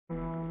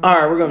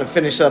Alright, we're gonna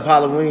finish up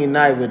Halloween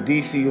night with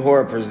DC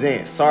Horror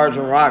Presents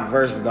Sergeant Rock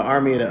versus the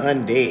Army of the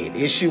Undead,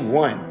 issue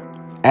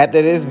 1.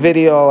 After this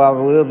video, I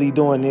will be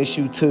doing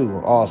issue 2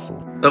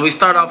 also. So we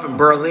start off in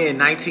Berlin,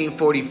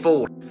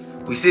 1944.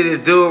 We see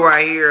this dude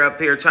right here up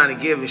here trying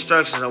to give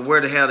instructions on where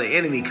the hell the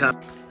enemy comes.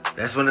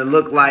 That's when it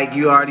looked like,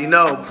 you already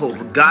know,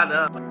 Poop got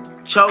up,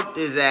 choked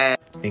his ass,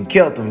 and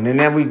killed him. And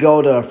then we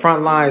go to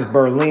front lines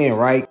Berlin,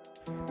 right?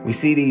 We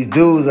see these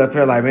dudes up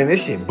here like, man,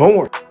 this shit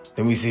boring.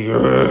 Then we see,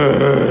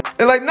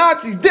 they're like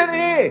Nazis, dead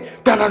ahead.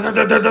 The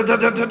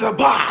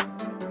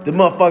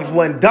motherfuckers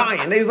wasn't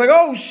dying. They was like,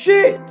 oh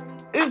shit,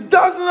 it's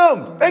dozens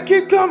of them. They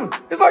keep coming.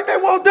 It's like they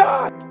won't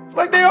die. It's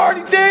like they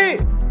already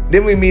dead.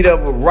 Then we meet up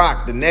with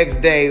Rock the next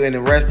day and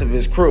the rest of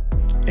his crew,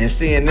 and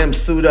seeing them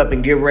suit up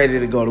and get ready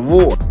to go to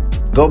war.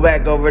 Go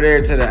back over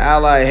there to the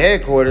Allied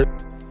headquarters.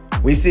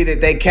 We see that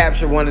they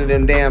captured one of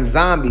them damn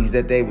zombies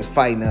that they was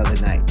fighting the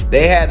other night.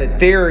 They had a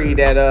theory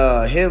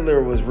that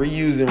Hitler was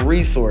reusing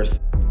resources.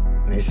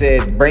 They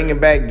said bringing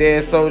back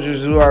dead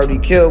soldiers who already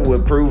killed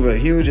would prove a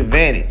huge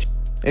advantage.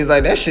 It's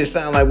like, that shit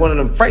sound like one of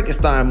them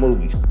Frankenstein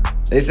movies.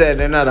 They said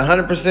they're not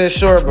 100%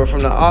 sure, but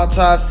from the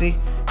autopsy,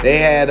 they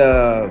had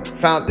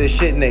found this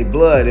shit in their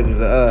blood. It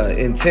was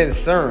intense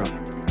serum,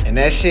 and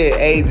that shit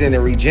aids in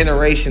the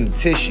regeneration of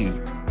tissue.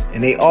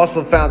 And they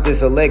also found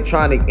this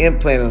electronic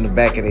implant on the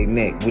back of their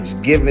neck, which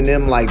is giving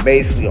them like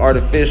basically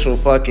artificial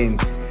fucking,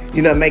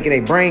 you know, making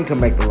their brain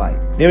come back to life.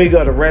 Then we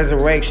go to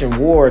Resurrection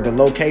Ward. The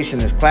location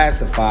is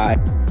classified.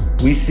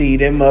 We see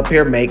them up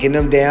here making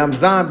them damn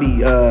zombie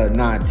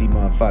Nazi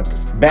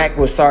motherfuckers. Back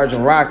with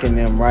Sergeant Rock and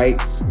them, right?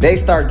 They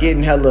start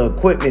getting hella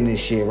equipment and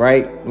shit,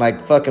 right?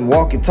 Like fucking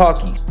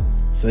walkie-talkies.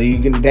 So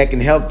that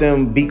can help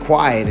them be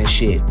quiet and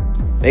shit.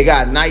 They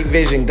got night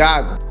vision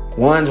goggles.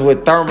 Ones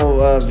with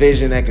thermal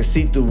vision that can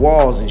see through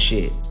walls and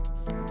shit.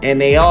 And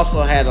they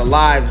also had a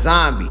live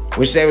zombie,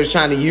 which they was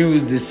trying to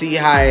use to see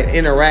how it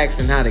interacts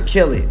and how to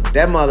kill it.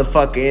 That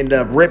motherfucker ended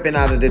up ripping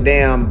out of the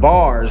damn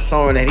bars,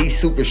 showing that he's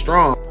super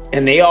strong.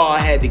 And they all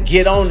had to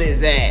get on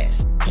his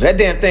ass. That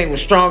damn thing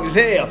was strong as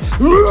hell.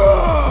 Threw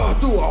a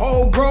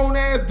whole grown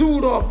ass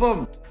dude off of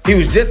him. He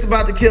was just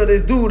about to kill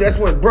this dude. That's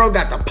when bro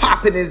got the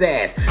pop in his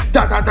ass.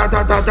 Da da da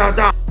da da da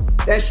da.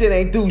 That shit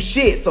ain't do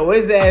shit, so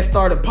his ass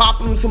started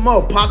popping him some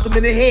more, popped him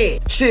in the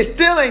head. Shit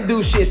still ain't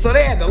do shit, so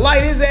they had to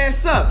light his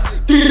ass up.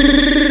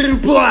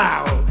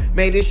 Blow!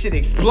 Made this shit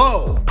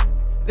explode.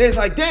 It's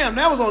like, damn,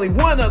 that was only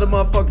one of the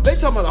motherfuckers. They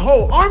talking about the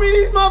whole army of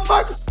these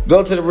motherfuckers?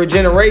 Go to the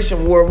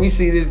regeneration ward, we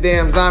see this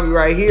damn zombie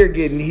right here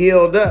getting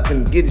healed up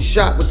and getting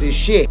shot with this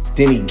shit.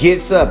 Then he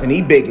gets up and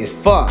he big as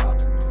fuck.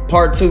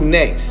 Part 2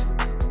 next.